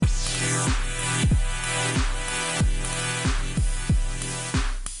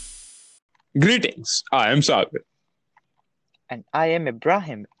Greetings, I am Sagar. And I am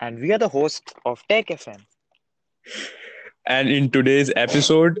Ibrahim, and we are the hosts of Tech FM. And in today's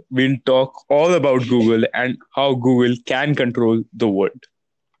episode, we'll talk all about Google and how Google can control the world.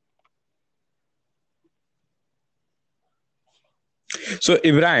 So,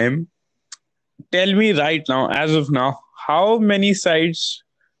 Ibrahim, tell me right now, as of now, how many sites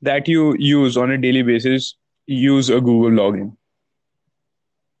that you use on a daily basis use a Google login?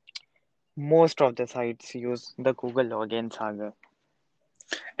 Most of the sites use the Google login, Sagar.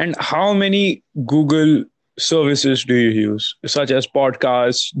 And how many Google services do you use, such as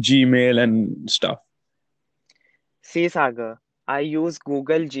podcasts, Gmail, and stuff? See, Sagar, I use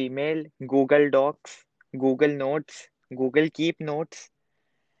Google Gmail, Google Docs, Google Notes, Google Keep Notes,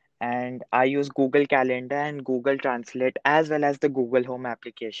 and I use Google Calendar and Google Translate as well as the Google Home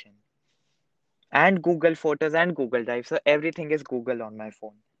application, and Google Photos and Google Drive. So everything is Google on my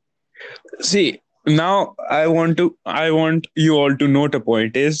phone. See, now I want you all to note a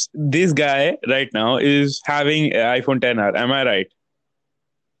point is this guy right now is having an iPhone 10R. Am I right?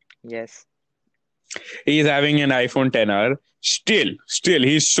 Yes, He is having an iPhone 10R. Still,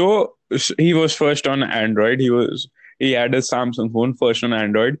 he was first on Android. He had a Samsung phone first on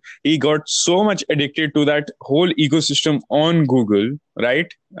Android. He got so much addicted to that whole ecosystem on Google,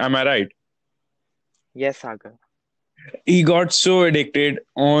 right? Am I right? yes, Sagar. He got so addicted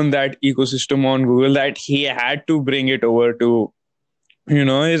on that ecosystem on Google that he had to bring it over to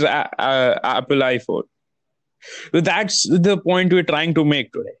his Apple iPhone. So that's the point we're trying to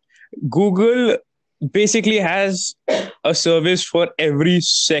make today. Google basically has a service for every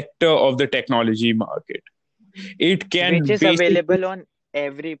sector of the technology market. It Which can is basically, available on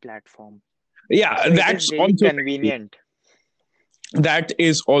every platform. yeah, So it is really convenient. that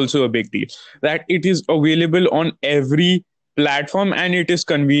is also a big deal. That it is available on every platform and it is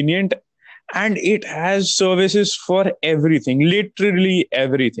convenient and it has services for everything, literally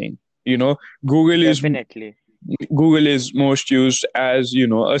everything. You know, Google is Definitely. Google is most used as,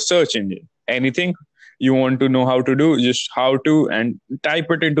 a search engine. Anything you want to know how to do, just how to, and type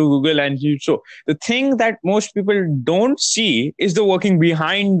it into Google and so the thing that most people don't see is the working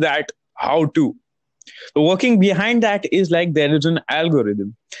behind that how to. The working behind that is like there is an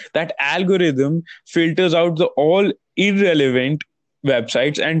algorithm. That algorithm filters out the all irrelevant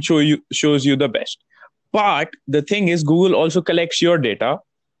websites and shows you the best. But the thing is, Google also collects your data,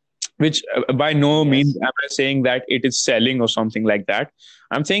 which by no means Yes. am I saying that it is selling or something like that.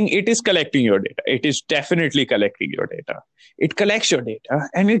 I'm saying it is collecting your data. It is definitely collecting your data. It collects your data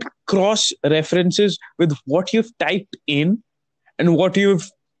and it cross references with what you've typed in and what you've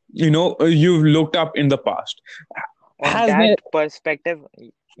looked up in the past. On Has there? that perspective,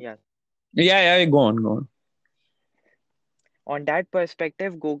 yes. Yeah, go on. On that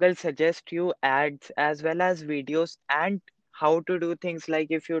perspective, Google suggests you ads as well as videos and how to do things like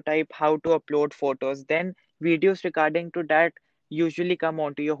if you type how to upload photos, then videos regarding to that usually come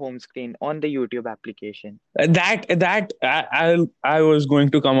onto your home screen on the YouTube application. I was going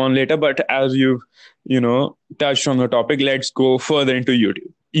to come on later, but as you've touched on the topic, let's go further into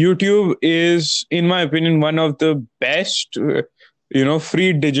YouTube. YouTube is, in my opinion, one of the best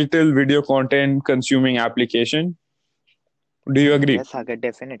free digital video content consuming application. Do you agree? Yes, Sagar,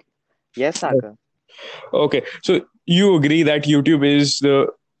 definitely. Yes, Sagar. Okay, so you agree that YouTube is the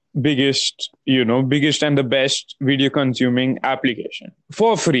biggest and the best video consuming application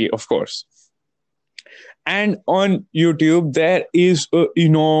for free, of course. And on YouTube there is an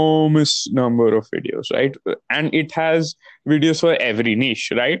enormous number of videos, right? And it has videos for every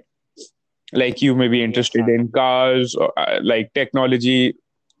niche, right? Like you may be Yes, interested Sagar. in cars or like technology,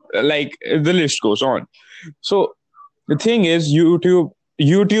 like the list goes on. So the thing is,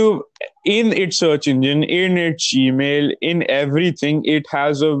 YouTube in its search engine, in its Gmail, in everything, it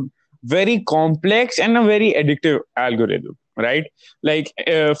has a very complex and a very addictive algorithm, right? Like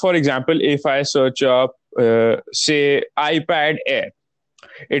for example, if I search up say iPad Air,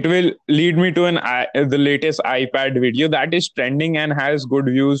 it will lead me to the latest iPad video that is trending and has good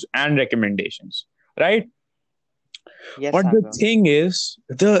views and recommendations, right? Yes, But the Sagar. thing is,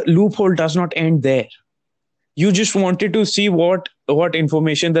 the loophole does not end there. You just wanted to see what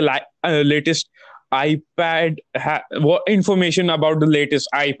information the latest what information about the latest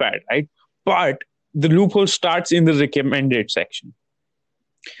iPad, right? But the loophole starts in the recommended section.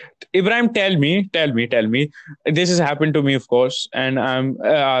 Ibrahim, tell me, this has happened to me, of course, and I'm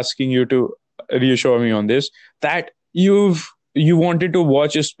asking you to reassure me on this, that you wanted to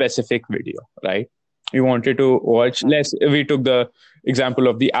watch a specific video, right? You wanted to Yes, watch, Sagar. we took the example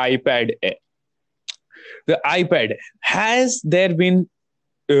of the iPad Air. The iPad, has there been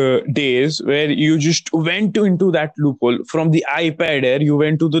days where you just went into that loophole. From the iPad Air, you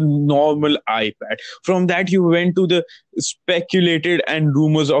went to the normal iPad. From that, you went to the speculated and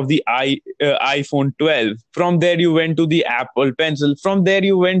rumors of the iPhone 12. From there, you went to the Apple Pencil. From there,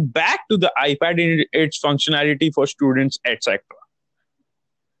 you went back to the iPad in its functionality for students, etc.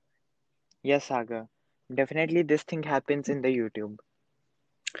 Yes, Saga. Definitely this thing happens in the YouTube.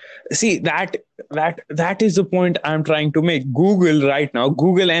 See, that is the point I'm trying to make. Google right now,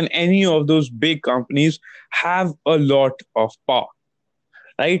 Google and any of those big companies have a lot of power,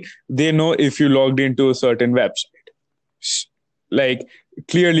 right? They know if you logged into a certain website, like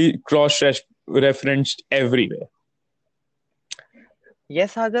clearly cross referenced everywhere.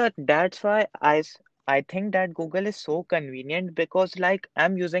 Yes, Saga, that's why I think that Google is so convenient because like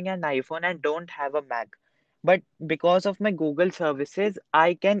I'm using an iPhone and don't have a Mac. But because of my Google services,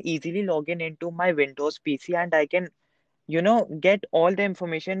 I can easily log in into my Windows PC and I can, get all the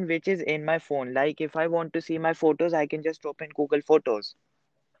information which is in my phone. Like if I want to see my photos, I can just open Google Photos.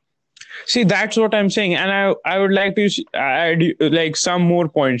 See, that's what I'm saying, and I would like to add like some more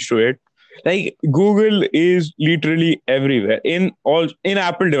points to it. Like Google is literally everywhere in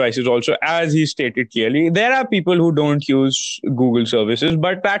Apple devices also, as he stated clearly. There are people who don't use Google services,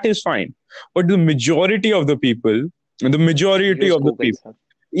 but that is fine. But the majority of the people, the majority Use of the Google people, stuff.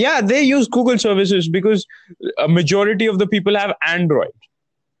 yeah, they use Google services because a majority of the people have Android.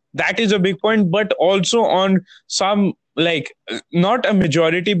 That is a big point, but also on some, like, not a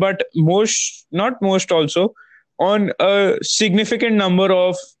majority but most, not most, also on a significant number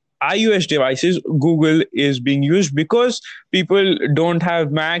of iOS devices, Google is being used because people don't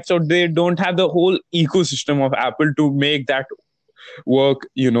have Macs or they don't have the whole ecosystem of Apple to make that work,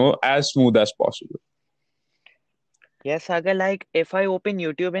 as smooth as possible. Yes, Saga, like if I open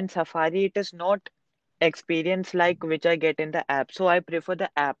YouTube in Safari, it is not experience like which I get in the app. So I prefer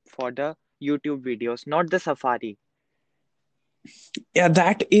the app for the YouTube videos, not the Safari, Yeah,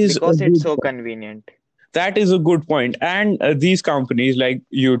 that is a because it's good so point. convenient. That is a good point. And these companies like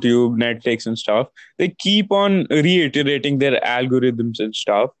YouTube, Netflix, and stuff, they keep on reiterating their algorithms and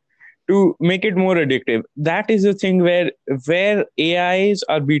stuff to make it more addictive. That is the thing where AIs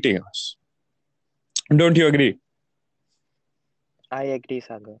are beating us. Don't you agree? I agree,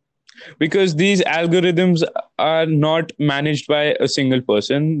 Saga. Because these algorithms are not managed by a single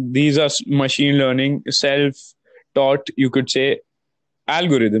person. These are machine learning, self-taught, you could say,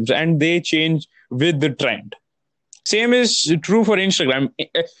 algorithms, and they change with the trend. Same is true for Instagram.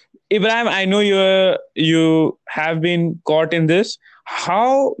 Ibrahim, I know you have been caught in this.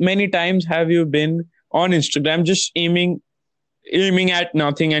 How many times have you been on Instagram just aiming at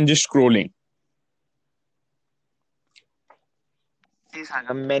nothing and just scrolling? See,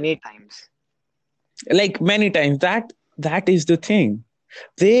 Saga, many times. Like many times. That is the thing.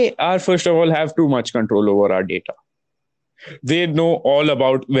 They are, first of all, have too much control over our data. They know all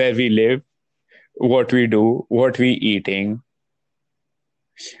about where we live, what we do, what we eating,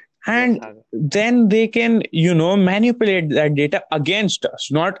 Yes, and Saga. then they can manipulate that data against us.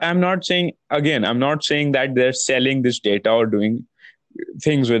 Not I'm not saying, again, I'm not saying that they're selling this data or doing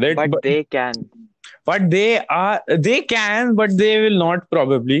things with it, But they can. but they can, but they will not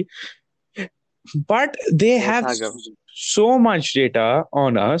probably. But they Yes, have Saga. so much data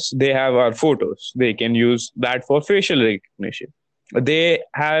on us. They have our photos. They can use that for facial recognition. They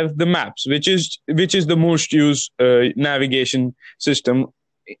have the maps, which is the most used navigation system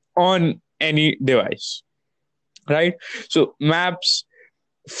on any device, right? So maps,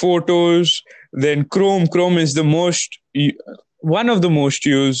 photos, then Chrome is the one of the most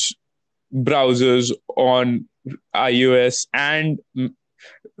used browsers on iOS and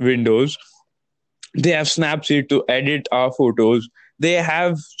Windows. They have Snapseed to edit our photos. They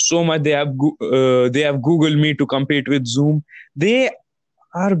have so much. They have Google Meet to compete with Zoom. They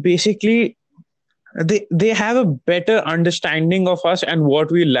are basically, they have a better understanding of us and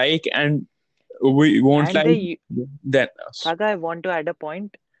what we like and we won't And like the than us. Saga, I want to add a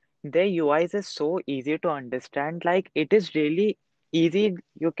point. Their UIs is so easy to understand. Like it is really easy.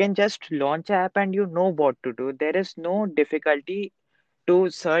 You can just launch an app and you know what to do. There is no difficulty to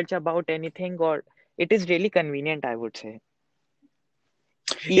search about anything, or it is really convenient, I would say.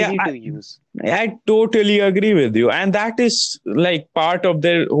 Yeah, Easy to use. I totally agree with you. And that is like part of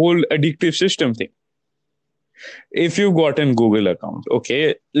their whole addictive system thing. If you got an Google account,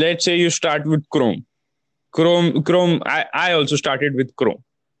 okay, let's say you start with Chrome. I also started with Chrome.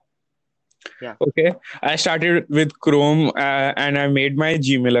 Yeah. Okay. I started with Chrome and I made my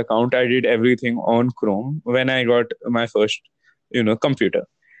Gmail account. I did everything on Chrome when I got my first, computer.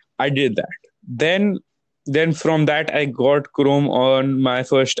 I did that. Then Then from that, I got Chrome on my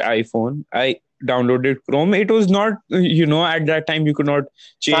first iPhone. I downloaded Chrome. It was not, at that time you could not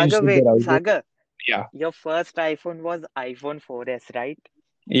change Sagar, the wait, browser. Sagar, Yeah. your first iPhone was iPhone 4S, right?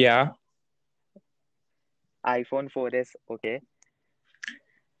 Yeah. iPhone 4S, okay.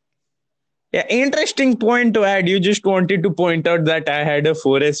 Yeah, interesting point to add. You just wanted to point out that I had a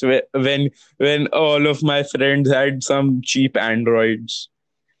 4S when all of my friends had some cheap Androids.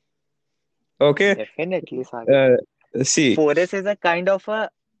 Okay. Definitely, Sagar. Uh, See, 4S is a kind of a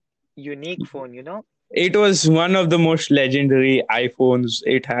unique phone, you know? it was one of the most legendary iPhones.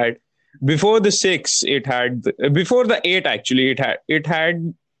 It had before the 6, before the 8 actually, it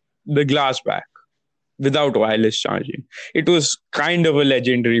had the glass back without wireless charging. It was kind of a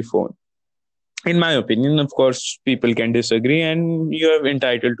legendary phone. In my opinion, of course, people can disagree, and you have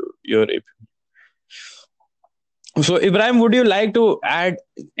entitled to your opinion. So, Ibrahim, would you like to add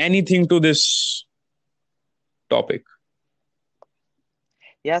anything to this topic?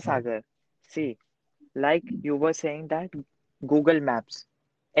 Yeah, Sagar. See, like you were saying that Google Maps.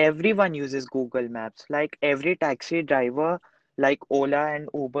 Everyone uses Google Maps. Like every taxi driver, like Ola and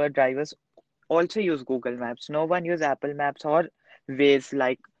Uber drivers also use Google Maps. No one use Apple Maps or Waze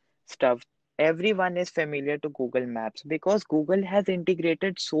like stuff. Everyone is familiar to Google Maps because Google has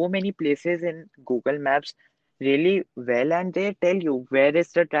integrated so many places in Google Maps really well, and they tell you where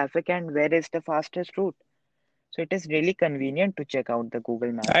is the traffic and where is the fastest route. So it is really convenient to check out the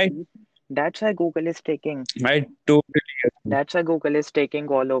Google Maps. I That's why Google is taking I totally agree. that's why Google is taking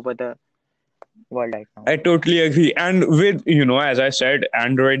all over the world right now. I totally agree. And with, as I said,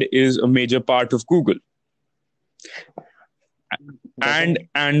 Android is a major part of Google. And Definitely.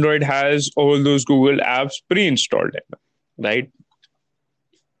 Android has all those Google apps pre-installed, right?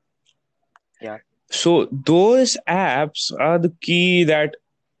 Yeah. So those apps are the key that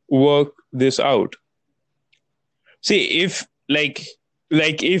work this out. See, if like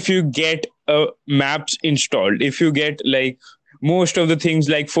if you get maps installed, if you get like most of the things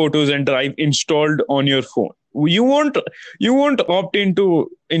like Photos and Drive installed on your phone, you won't opt into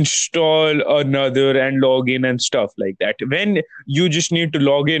install another and log in and stuff like that. When you just need to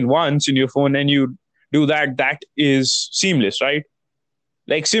log in once in your phone and you do that, that is seamless, right?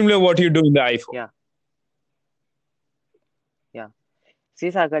 Like similar what you do in the iPhone. Yeah. Yeah.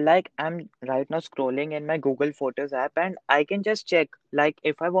 See, Sagar, like I'm right now scrolling in my Google Photos app and I can just check, like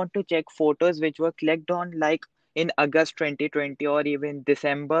if I want to check photos which were clicked on like in August 2020 or even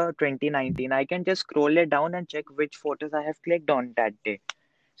December 2019, I can just scroll it down and check which photos I have clicked on that day.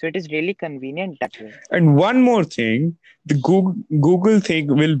 So it is really convenient that way. And one more thing, the Google thing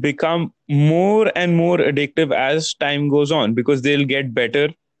will become more and more addictive as time goes on because they'll get better,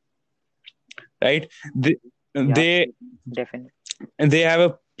 right? They, Yeah, they definitely. and they have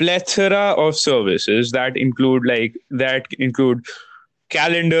a plethora of services that include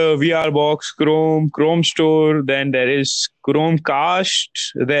calendar, VRBox, Chrome Store. Then there is Chromecast.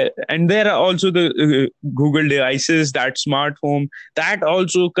 There are also the Google devices, that smart home that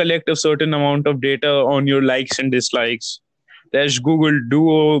also collect a certain amount of data on your likes and dislikes. There's Google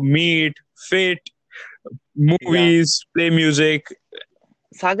Duo, Meet, Fit, Yeah. movies, play music.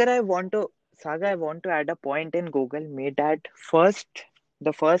 Sagar, I want to add a point in Google Meet that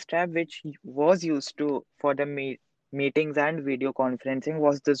the first app which was used to for the meetings and video conferencing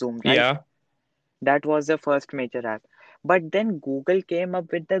was the Zoom, right? Yeah, That was the first major app. But then Google came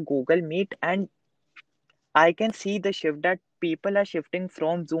up with the Google Meet, and I can see the shift that people are shifting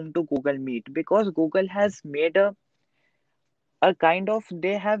from Zoom to Google Meet because Google has made a kind of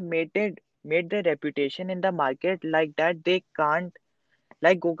they have made their reputation in the market like that they can't,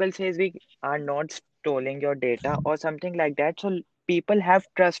 like Google says we are not stealing your data or something like that. So people have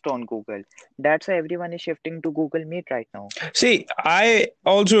trust on Google. That's why everyone is shifting to Google Meet right now. see, I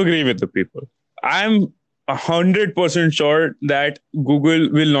also agree with the people. I'm 100% sure that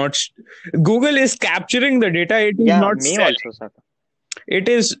Google is capturing the data. It is Yeah, not me selling. also, sir. It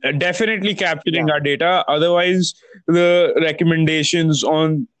is definitely capturing Yeah, our data. Otherwise, the recommendations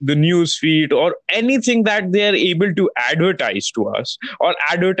on the news feed or anything that they are able to advertise to us or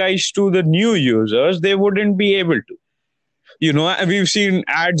advertise to the new users, they wouldn't be able to. We've seen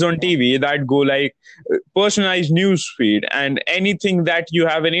ads on yeah, TV that go like personalized news feed and anything that you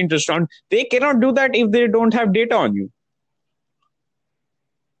have an interest on. They cannot do that if they don't have data on you.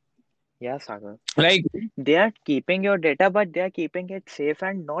 yeah, Sagar. Like, They are keeping your data, but they are keeping it safe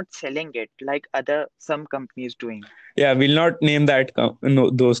and not selling it like other some companies doing. yeah, we'll not name no,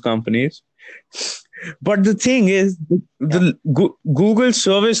 those companies. But the thing is, Yeah, the Google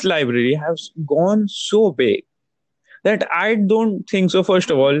service library has gone so big That I don't think so. First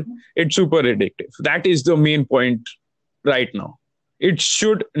of all, it's super addictive. That is the main point right now. It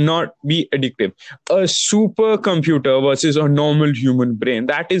should not be addictive. A supercomputer versus a normal human brain,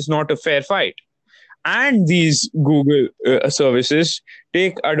 that is not a fair fight. And these Google services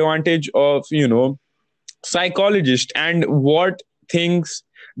take advantage of, psychologists and what things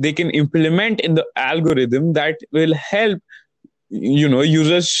they can implement in the algorithm that will help,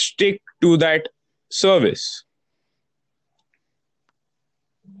 users stick to that service.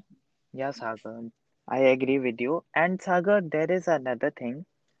 Yeah, Sagar, I agree with you. And Sagar, there is another thing.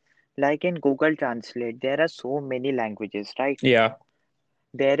 Like in Google Translate, there are so many languages, right? Yeah,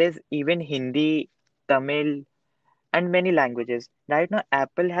 There is even Hindi, Tamil, and many languages. Right now,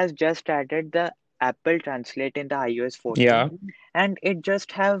 Apple has just added the Apple Translate in the iOS 14, yeah. and it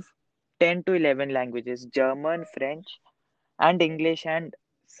just have 10 to 11 languages, German, French, and English, and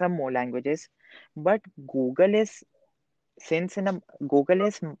some more languages. But Google is since in a Google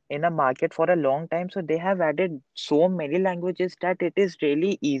is in a market for a long time, so they have added so many languages that it is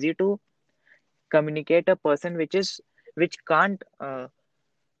really easy to communicate a person which can't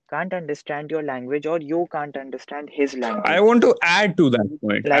understand your language, or you can't understand his I language. want to add to that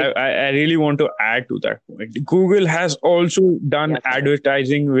point. Like, I really want to add to that point. Google has also done yeah, Sagar.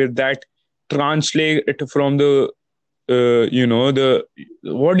 advertising with that translate from the, the,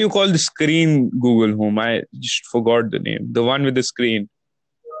 what do you call the screen Google Home? I just forgot the name. The one with the screen.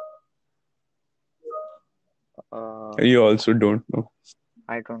 Uh, You also don't know.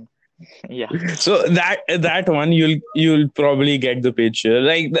 I don't. Yeah, So that one you'll probably get the picture,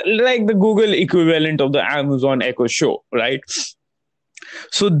 like the Google equivalent of the Amazon Echo Show, right?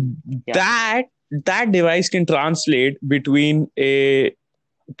 So yeah, that that device can translate between a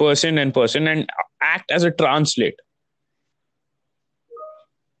person and act as a translate.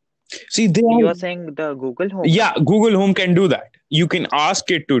 See, they you are, are saying the Google Home, yeah, Google Home can do that. You can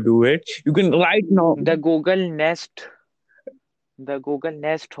ask it to do it. You can right now. the Google Nest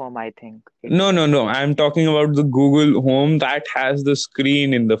Home, I think it No, is. no, no. I'm talking about the Google Home that has the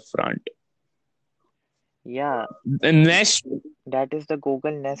screen in the front. Yeah, The Nest, that is the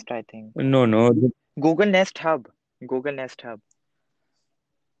Google Nest, I think. no, no. Google Nest Hub. Google Nest Hub.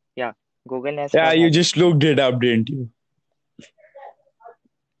 Yeah, Google Nest Yeah, Hub you has just it. looked it up, didn't you?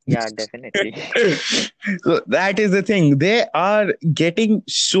 Yeah, definitely. So that is the thing. They are getting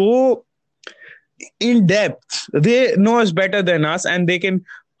so in depth. They know us better than us, and they can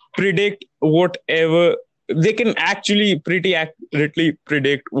predict whatever. They can actually pretty accurately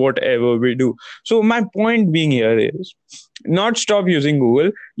predict whatever we do. So my point being here is not stop using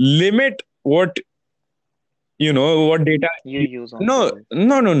Google. Limit what data. You use on No, Google.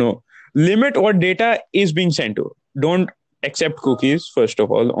 no, no, no. Limit what data is being sent to. Don't accept cookies first of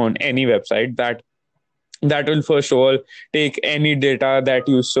all on any website that will first of all take any data that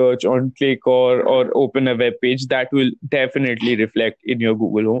you search on click or open a web page that will definitely reflect in your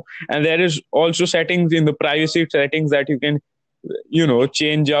Google Home. And there is also settings in the privacy settings that you can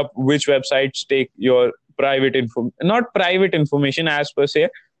change up which websites take your private info, not private information as per se,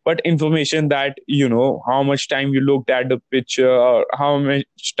 but information that how much time you looked at the picture, or uh, how much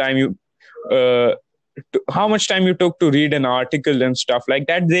time you took to read an article and stuff like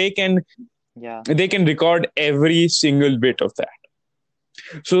that. Yeah. They can record every single bit of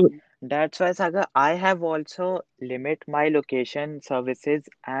that. So That's why, Saga, I have also limit my location services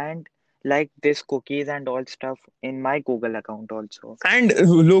and like this cookies and all stuff in my Google account also. and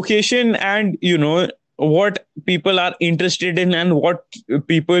location and what people are interested in and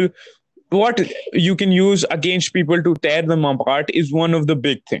people what you can use against people to tear them apart is one of the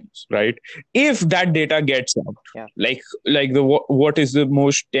big things, right? If that data gets out, Yeah. like the what is the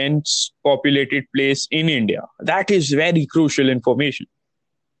most dense populated place in India, that is very crucial information.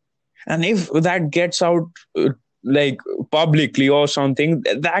 And if that gets out like publicly or something,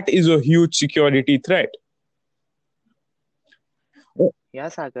 that is a huge security threat. Yeah,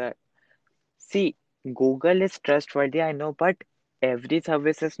 Saga. See, Google is trustworthy, I know, but every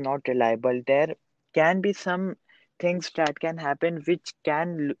service is not reliable. There can be some things that can happen which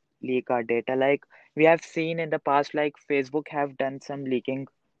can leak our data. Like we have seen in the past, like Facebook have done some leaking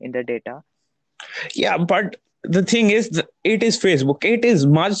in the data. Yeah, but the thing is, it is Facebook. It is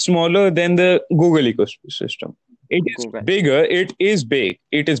much smaller than the Google ecosystem. It is Google. bigger. It is big.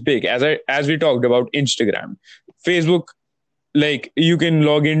 It is big. As we talked about Instagram, Facebook, like you can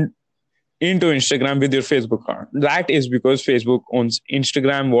log in into Instagram with your Facebook account. That is because Facebook owns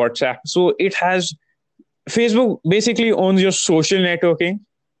Instagram, WhatsApp. So it has Facebook basically owns your social networking,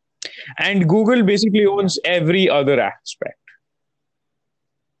 and Google basically Yeah, owns every other aspect,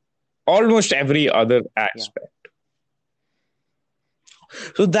 almost every other yeah. aspect.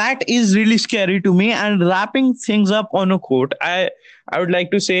 So that is really scary to me. And wrapping things up on a quote, I would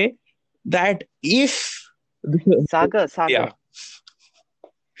like to say that if Sagar, yeah, Sagar,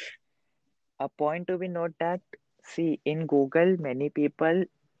 a point to be note that, see, in Google, many people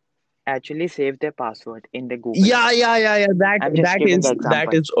actually save their password in the Google Docs. yeah, I'm just giving that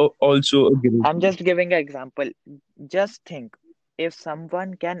example. is also a great I'm point. just giving an example. Just think, if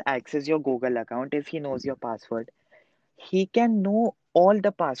someone can access your Google account, if he knows your password, he can know all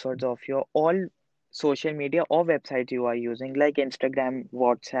the passwords of your all social media or websites you are using, like Instagram,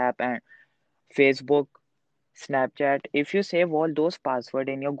 WhatsApp, and Facebook, Snapchat. If you save all those passwords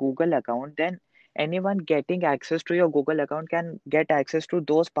in your Google account, then anyone getting access to your Google account can get access to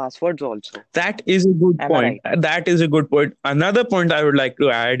those passwords also. That is a good Am I point. right? That is a good point. Another point I would like to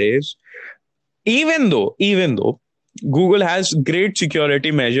add is even though Google has great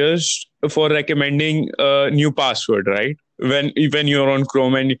security measures for recommending a new password, right? When you're on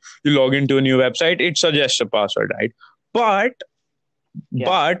Chrome and you log into a new website, it suggests a password, right? But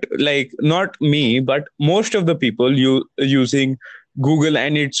Yeah. like not me, but most of the people using Google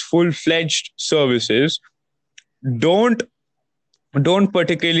and its full-fledged services don't don't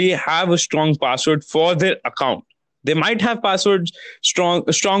particularly have a strong password for their account. They might have passwords,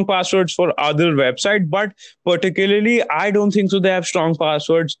 strong passwords for other website, but particularly I don't think so they have strong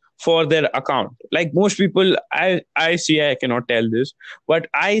passwords for their account. Like most people I see, I cannot tell this, but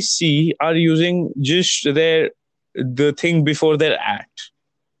I see are using just the thing before their at,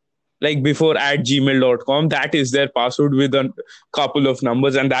 like before at gmail.com. That is their password with a couple of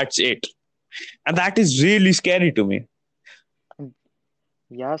numbers, and that's it. And that is really scary to me.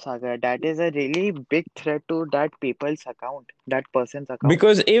 Yeah, Sagar, that is a really big threat to that people's account, that person's account.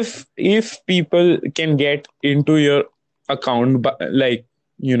 Because if people can get into your account like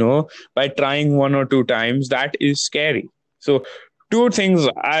by trying one or two times, that is scary. So two things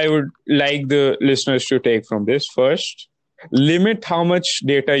I would like the listeners to take from this. First, limit how much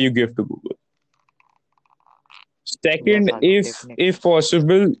data you give to Google. Yes, Second, Sagar, if definitely.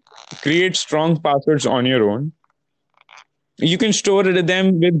 possible, create strong passwords on your own. You can store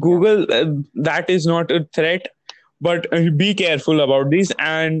them with Yeah. Google. That is not a threat, but be careful about these,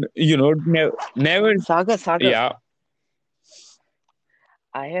 and never. Sagar, Yeah,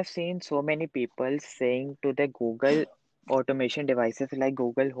 I have seen so many people saying to the Google automation devices like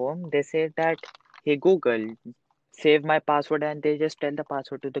Google Home, they say that, hey Google, save my password, and they just tell the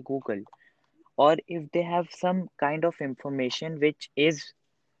password to the Google. Or if they have some kind of information which is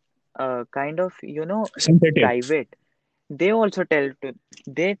kind of, sensitive. private, they also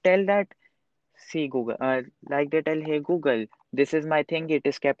they tell that, see Google, like they tell, hey Google, this is my thing, it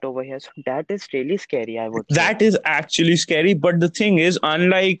is kept over here. So that is really scary, I would say. That is actually scary. But the thing is,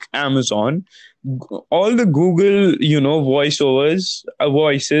 unlike Amazon, all the Google, voiceovers,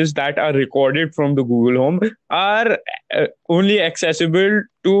 voices that are recorded from the Google Home are only accessible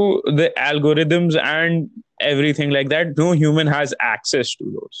to the algorithms and everything like that. No human has access to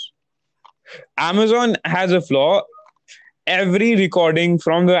those. Amazon has a flaw. Every recording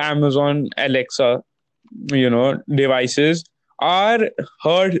from the Amazon Alexa, devices are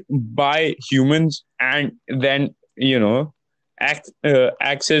heard by humans and then,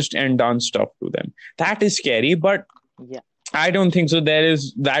 accessed and done stuff to them. That is scary, but Yeah, I don't think so. There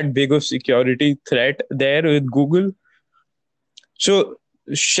is that big of security threat there with Google. So,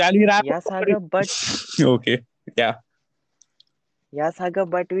 shall we wrap yeah, up? Saga, but Okay. Yeah.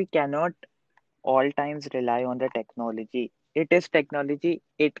 we cannot all times rely on the technology. It is technology,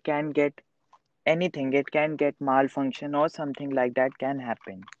 it can get anything, it can get malfunction or something like that can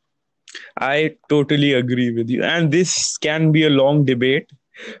happen. I totally agree with you. And this can be a long debate.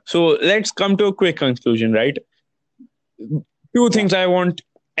 So let's come to a quick conclusion, right? Two Yeah, things I want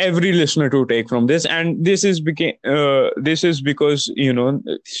every listener to take from this, and this is because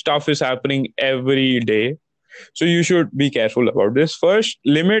stuff is happening every day, so you should be careful about this. First,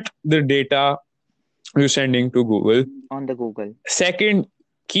 limit the data you're sending to Google. on the Google. Second,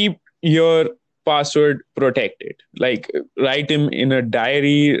 keep your password protected, like write him in a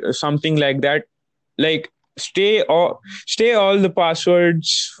diary, something like that. Like stay all the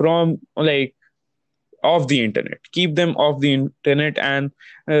passwords from like off the internet, keep them off the internet, and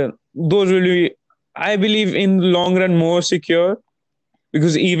those will be, I believe, in the long run more secure,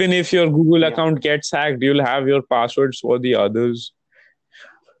 because even if your Google Yeah. account gets hacked, you'll have your passwords for the others.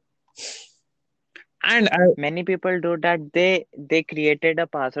 And Many people do that. They created a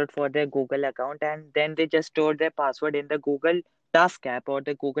password for their Google account and then they just stored their password in the Google Task app or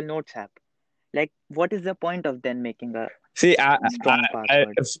the Google Notes app. Like, what is the point of then making a See, strong I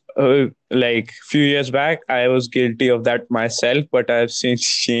password? like few years back, I was guilty of that myself, but I've since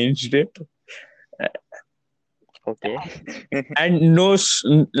changed it. Okay. And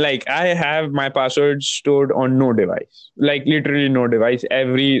like I have my password stored on no device, like literally no device.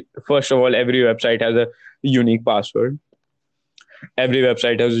 First of all, every website has a unique password. Every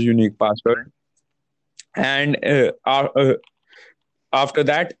website has a unique password, and after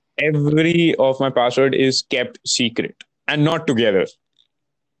that, every of my password is kept secret and not together.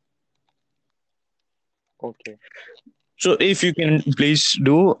 Okay. So if you can please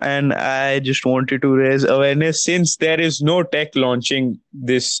do, and I just wanted to raise awareness since there is no tech launching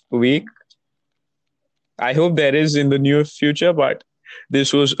this week. I hope there is in the near future, but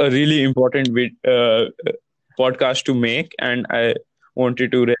this was a really important podcast to make, and I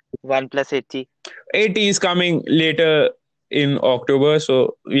wanted to. 1 + 80. 80 is coming later in October,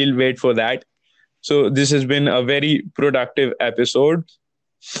 so we'll wait for that. So this has been a very productive episode.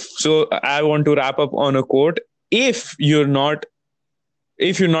 So I want to wrap up on a quote. If you're not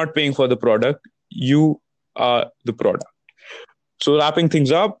if you're not paying for the product, you are the product. So wrapping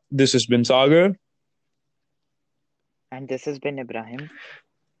things up, this has been Sagar. And this has been Ibrahim.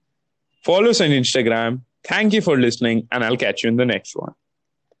 Follow us on Instagram. Thank you for listening, and I'll catch you in the next one.